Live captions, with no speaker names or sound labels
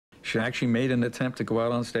She actually made an attempt to go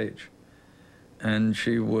out on stage. And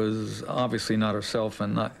she was obviously not herself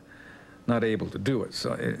and not able to do it,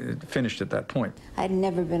 so it finished at that point. I'd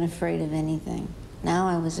never been afraid of anything. Now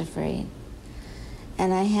I was afraid.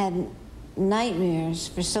 And I had nightmares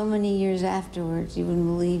for so many years afterwards, you wouldn't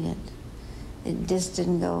believe it. It just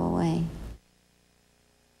didn't go away.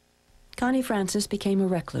 Connie Francis became a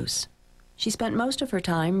recluse. She spent most of her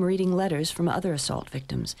time reading letters from other assault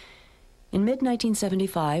victims. In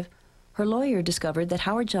mid-1975, her lawyer discovered that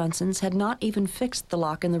Howard Johnson's had not even fixed the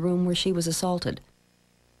lock in the room where she was assaulted.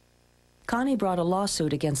 Connie brought a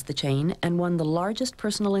lawsuit against the chain and won the largest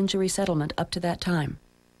personal injury settlement up to that time.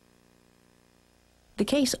 The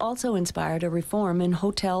case also inspired a reform in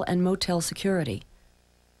hotel and motel security.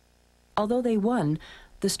 Although they won,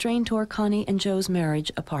 the strain tore Connie and Joe's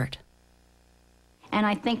marriage apart. And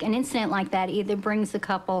I think an incident like that either brings the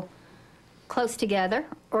couple close together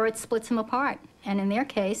or it splits them apart. And in their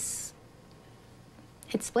case,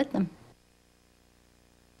 it split them.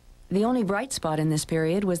 The only bright spot in this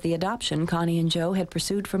period was the adoption Connie and Joe had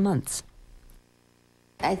pursued for months.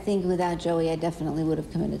 I think without Joey, I definitely would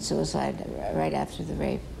have committed suicide right after the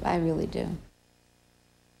rape. I really do.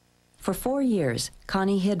 For 4 years,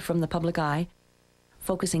 Connie hid from the public eye,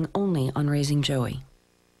 focusing only on raising Joey.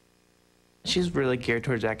 She's really geared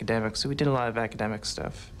towards academics, so we did a lot of academic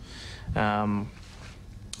stuff. I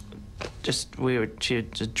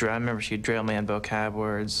remember she'd drill me on vocab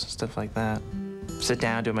words, stuff like that. Sit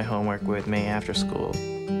down, do my homework with me after school.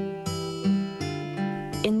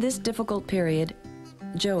 In this difficult period,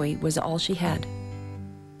 Joey was all she had.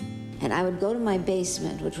 And I would go to my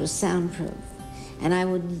basement, which was soundproof, and I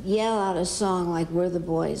would yell out a song like Where the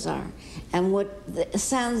Boys Are. And the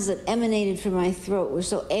sounds that emanated from my throat were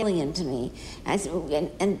so alien to me. And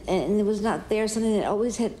it was not there. Something that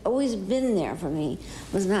had always been there for me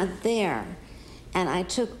was not there. And I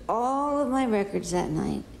took all of my records that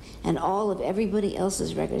night and all of everybody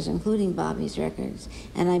else's records, including Bobby's records,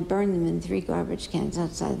 and I burned them in 3 garbage cans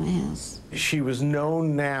outside my house. She was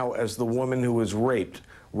known now as the woman who was raped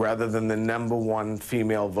rather than the #1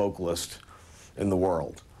 female vocalist in the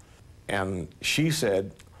world. And she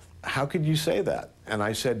said, "How could you say that?" And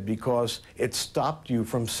I said, "Because it stopped you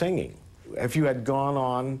from singing. If you had gone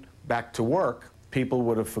on back to work, people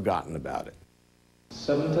would have forgotten about it."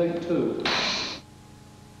 7 take 2.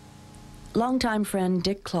 Longtime friend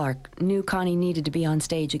Dick Clark knew Connie needed to be on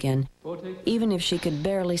stage again, even if she could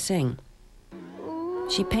barely sing.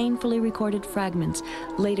 She painfully recorded fragments,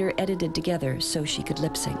 later edited together so she could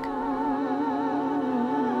lip sync.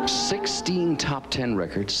 16 top 10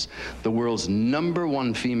 records, the world's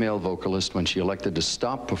 #1 female vocalist. When she elected to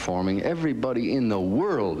stop performing, everybody in the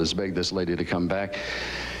world has begged this lady to come back.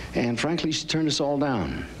 And frankly, she turned us all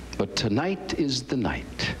down. But tonight is the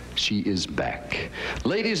night. She is back.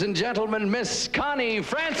 Ladies and gentlemen, Miss Connie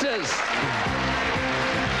Francis.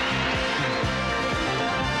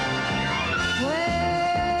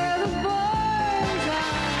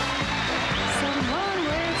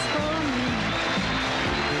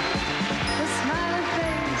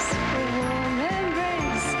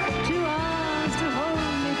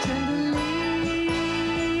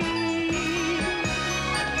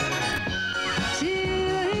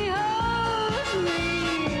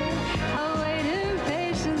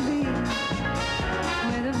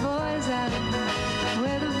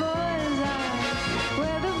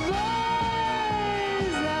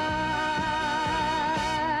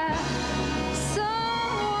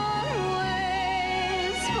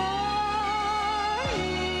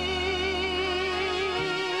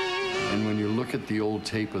 At the old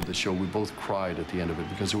tape of the show, we both cried at the end of it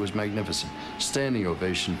because it was magnificent. Standing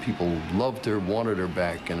ovation, people loved her, wanted her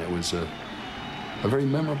back, and it was a very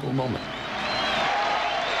memorable moment.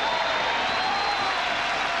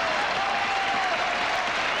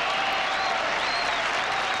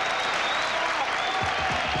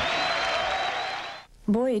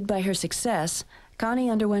 Buoyed by her success, Connie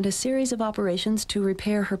underwent a series of operations to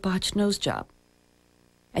repair her botched nose job.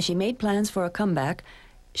 As she made plans for a comeback,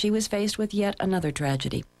 she was faced with yet another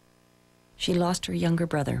tragedy. She lost her younger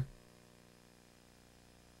brother.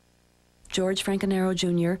 George Francanero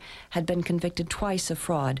Jr. had been convicted twice of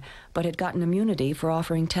fraud, but had gotten immunity for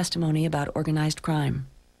offering testimony about organized crime.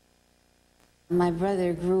 My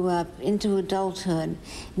brother grew up into adulthood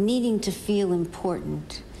needing to feel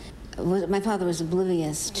important. My father was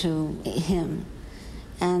oblivious to him,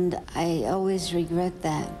 and I always regret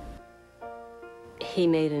that. He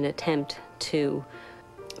made an attempt to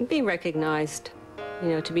be recognized, you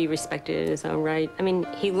know, to be respected in his own right. I mean,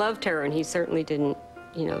 he loved her, and he certainly didn't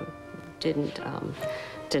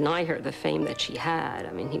deny her the fame that she had.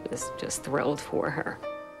 I mean, he was just thrilled for her.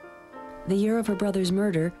 The year of her brother's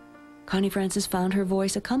murder, Connie Francis found her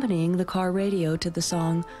voice accompanying the car radio to the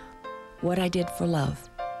song, What I Did for Love.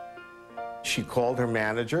 She called her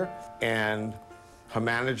manager, and her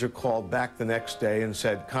manager called back the next day and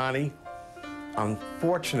said, Connie,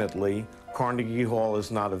 unfortunately, Carnegie Hall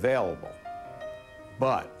is not available.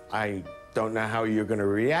 But I don't know how you're going to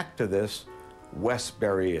react to this.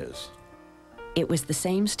 Westbury is. It was the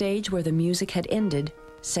same stage where the music had ended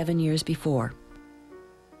 7 years before.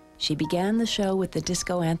 She began the show with the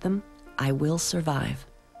disco anthem, I Will Survive.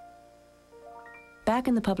 Back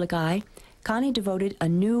in the public eye, Connie devoted a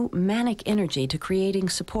new manic energy to creating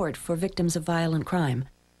support for victims of violent crime,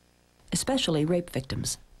 especially rape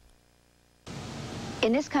victims.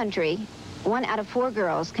 In this country, 1 out of 4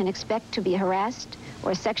 girls can expect to be harassed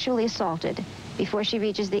or sexually assaulted before she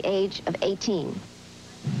reaches the age of 18.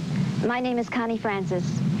 My name is Connie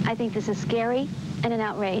Francis. I think this is scary and an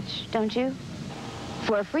outrage, don't you?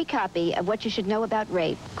 For a free copy of What You Should Know About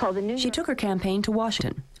Rape, call the New York... She took her campaign to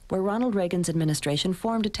Washington, where Ronald Reagan's administration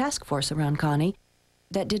formed a task force around Connie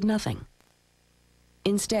that did nothing.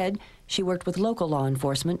 Instead, she worked with local law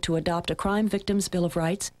enforcement to adopt a Crime Victims' Bill of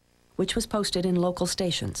Rights, which was posted in local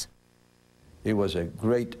stations. It was a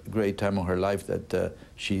great, great time of her life that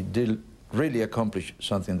she did really accomplish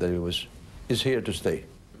something that is here to stay.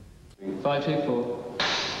 524.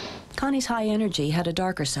 Connie's high energy had a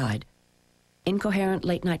darker side. Incoherent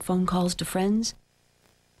late-night phone calls to friends,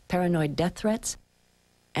 paranoid death threats,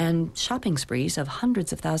 and shopping sprees of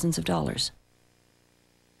hundreds of thousands of dollars.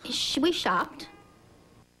 We shopped.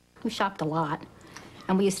 We shopped a lot.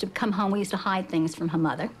 And we used to come home, we used to hide things from her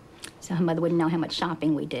mother, so her mother wouldn't know how much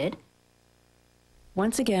shopping we did.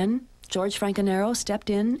 Once again, George Francanero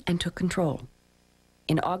stepped in and took control.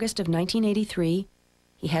 In August of 1983,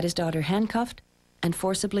 he had his daughter handcuffed and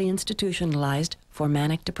forcibly institutionalized for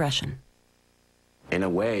manic depression. In a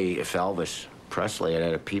way, if Elvis Presley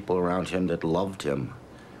had people around him that loved him,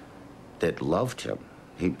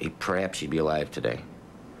 perhaps he'd be alive today.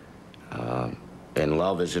 And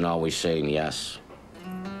love isn't always saying yes.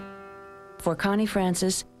 For Connie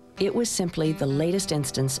Francis, it was simply the latest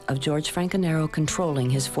instance of George Francanero controlling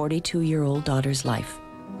his 42-year-old daughter's life.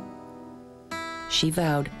 She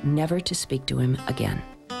vowed never to speak to him again.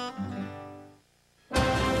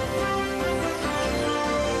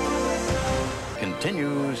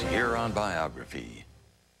 Continues here on Biography.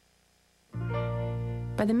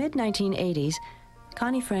 By the mid-1980s,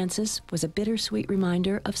 Connie Francis was a bittersweet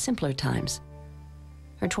reminder of simpler times.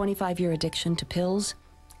 Her 25-year addiction to pills,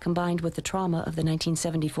 combined with the trauma of the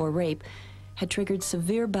 1974 rape, had triggered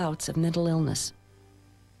severe bouts of mental illness.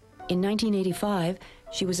 In 1985,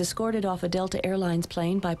 she was escorted off a Delta Airlines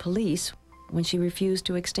plane by police when she refused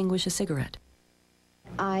to extinguish a cigarette.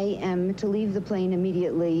 I am to leave the plane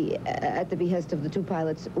immediately at the behest of the 2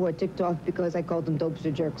 pilots who are ticked off because I called them dopes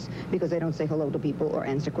or jerks because they don't say hello to people or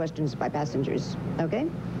answer questions by passengers, okay?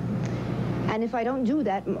 And if I don't do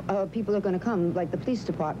that, people are going to come, like the police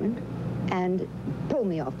department, and pull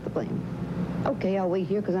me off the plane. Okay, I'll wait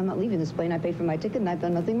here because I'm not leaving this plane. I paid for my ticket and I've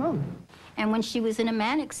done nothing wrong. And when she was in a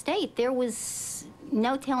manic state, there was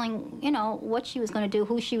no telling, you know, what she was going to do,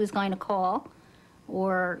 who she was going to call,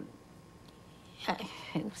 or...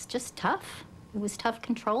 it was just tough. It was tough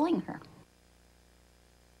controlling her.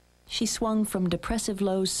 She swung from depressive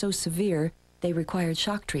lows so severe they required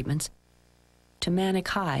shock treatments to manic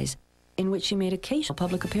highs in which she made occasional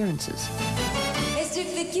public appearances. Mr.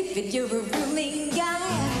 Cupid, you're a ruling guy.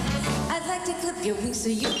 I'd like to clip your wings so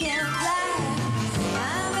you can fly.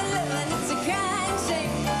 I'm in love and it's a crying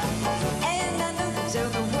shame, and I know that you're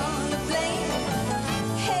the one to blame.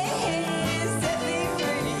 Hey, hey, set me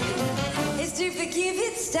free. Mr.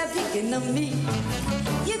 Cupid, stop picking on me.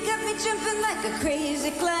 You got me jumping like a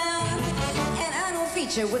crazy clown, and I don't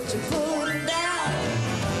feature what you're putting down.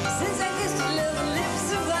 Since I kissed your little lips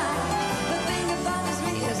so wide, the thing that bothers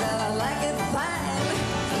me is that I like it fine.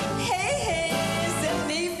 Hey, hey, set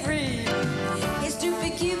me free. It's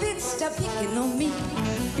stupid Cupid, stop picking on me.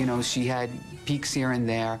 You know, she had peaks here and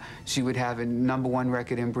there. She would have a #1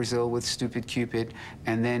 record in Brazil with Stupid Cupid,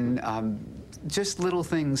 and then just little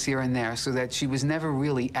things here and there, so that she was never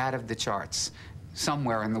really out of the charts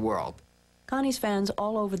somewhere in the world. Connie's fans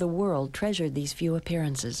all over the world treasured these few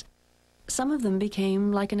appearances. Some of them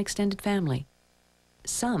became like an extended family.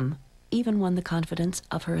 Some even won the confidence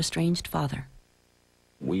of her estranged father.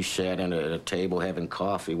 We sat at a table having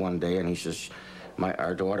coffee one day, and he says,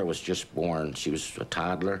 our daughter was just born. She was a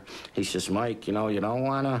toddler. He says, Mike, you know, you don't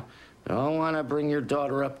wanna bring your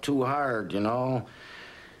daughter up too hard, you know.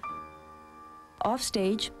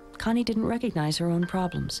 Offstage, Connie didn't recognize her own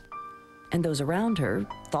problems. and those around her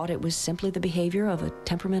thought it was simply the behavior of a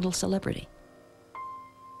temperamental celebrity.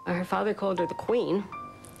 Her father called her the Queen.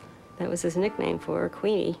 That was his nickname for her,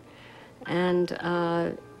 Queenie. And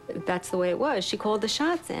that's the way it was. She called the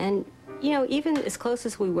shots, and you know, even as close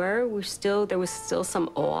as we were, there was still some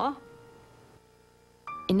awe.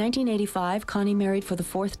 In 1985, Connie married for the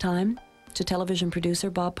 4th time to television producer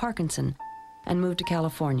Bob Parkinson and moved to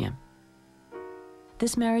California.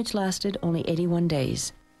 This marriage lasted only 81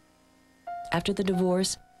 days. After the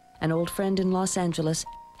divorce, an old friend in Los Angeles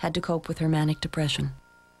had to cope with her manic depression.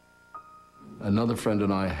 Another friend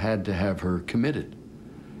and I had to have her committed.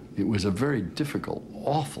 It was a very difficult,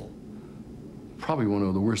 awful, probably one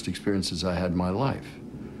of the worst experiences I had in my life.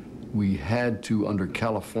 We had to, under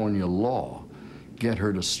California law, get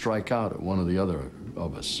her to strike out at one of the other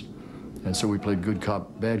of us. And so we played good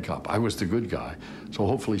cop, bad cop. I was the good guy, so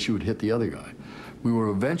hopefully she would hit the other guy. We were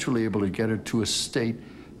eventually able to get her to a state,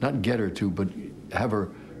 not get her to, but have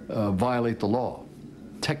her violate the law,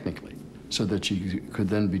 technically, so that she could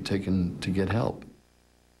then be taken to get help.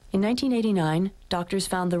 In 1989, doctors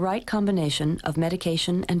found the right combination of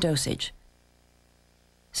medication and dosage.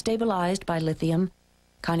 Stabilized by lithium,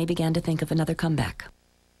 Connie began to think of another comeback.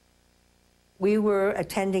 We were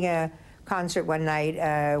attending a concert one night.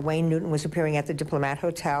 Wayne Newton was appearing at the Diplomat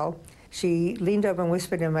Hotel. She leaned over and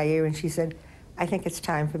whispered in my ear, and she said, "I think it's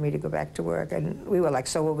time for me to go back to work." And we were like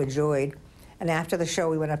so overjoyed. And after the show,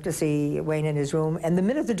 we went up to see Wayne in his room. And the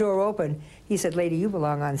minute the door opened, he said, "Lady, you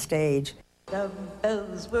belong on stage." The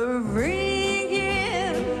bells were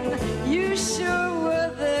ringing, you sure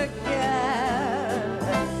were the guy.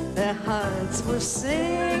 The hearts were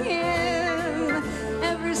singing,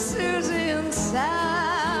 every Susie inside.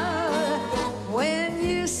 When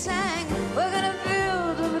you sang, we're gonna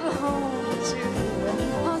build a little home or two,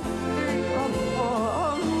 or 3 or 4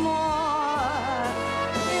 or more.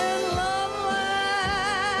 In Loveland,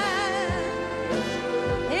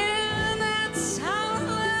 in that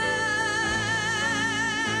Southland.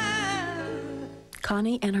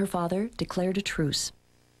 Connie and her father declared a truce.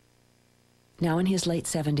 Now in his late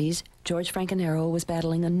 70s, George Francanero was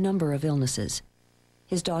battling a number of illnesses.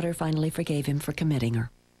 His daughter finally forgave him for committing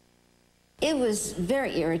her. It was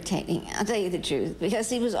very irritating, I'll tell you the truth, because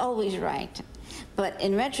he was always right. But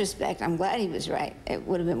in retrospect, I'm glad he was right. It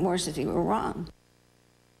would have been worse if he were wrong.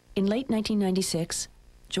 In late 1996,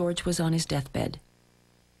 George was on his deathbed.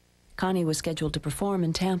 Connie was scheduled to perform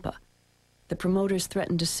in Tampa. The promoters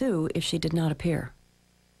threatened to sue if she did not appear.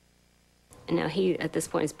 And now he, at this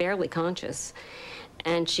point, is barely conscious.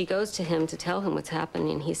 And she goes to him to tell him what's happening.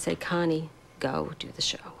 And he said, "Connie, go do the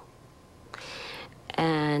show."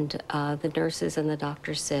 And the nurses and the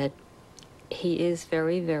doctor said, "He is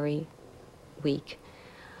very, very weak,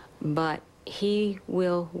 but he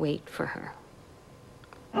will wait for her."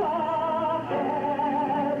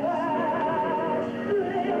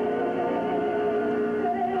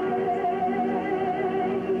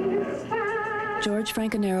 George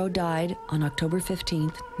Francanero died on October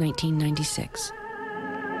 15th, 1996.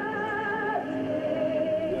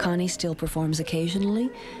 Connie still performs occasionally,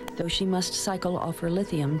 though she must cycle off her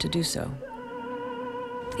lithium to do so.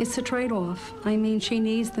 It's a trade-off. I mean, she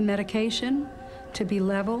needs the medication to be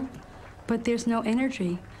level, but there's no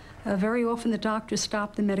energy. Very often the doctors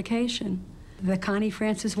stop the medication. The Connie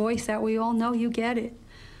Francis voice that we all know, you get it.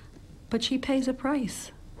 But she pays a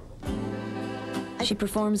price. She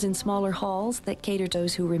performs in smaller halls that cater to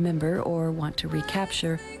those who remember or want to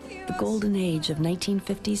recapture the golden age of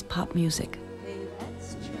 1950s pop music.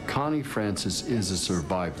 Connie Francis is a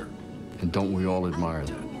survivor, and don't we all admire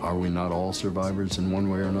that? Are we not all survivors in one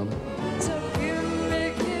way or another? So give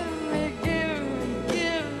me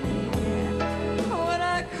what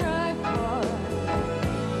I cry for.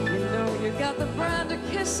 You know you got the brand of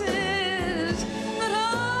kisses that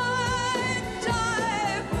I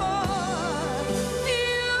die for.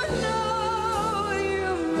 You know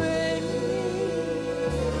you made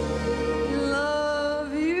me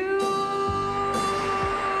love you.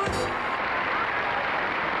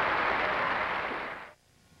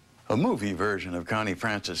 A movie version of Connie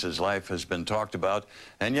Francis's life has been talked about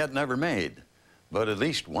and yet never made. But at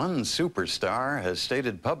least one superstar has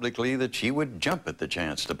stated publicly that she would jump at the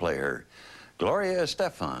chance to play her. Gloria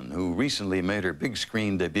Estefan, who recently made her big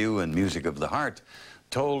screen debut in Music of the Heart,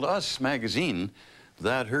 told Us magazine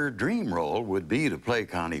that her dream role would be to play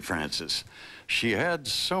Connie Francis. She had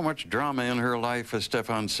so much drama in her life,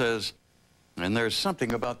 Estefan says, and there's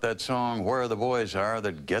something about that song, Where the Boys Are,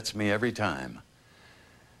 that gets me every time.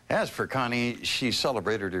 As for Connie, she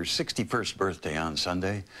celebrated her 61st birthday on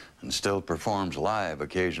Sunday and still performs live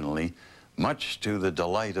occasionally, much to the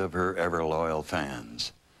delight of her ever-loyal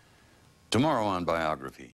fans. Tomorrow on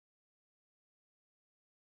Biography.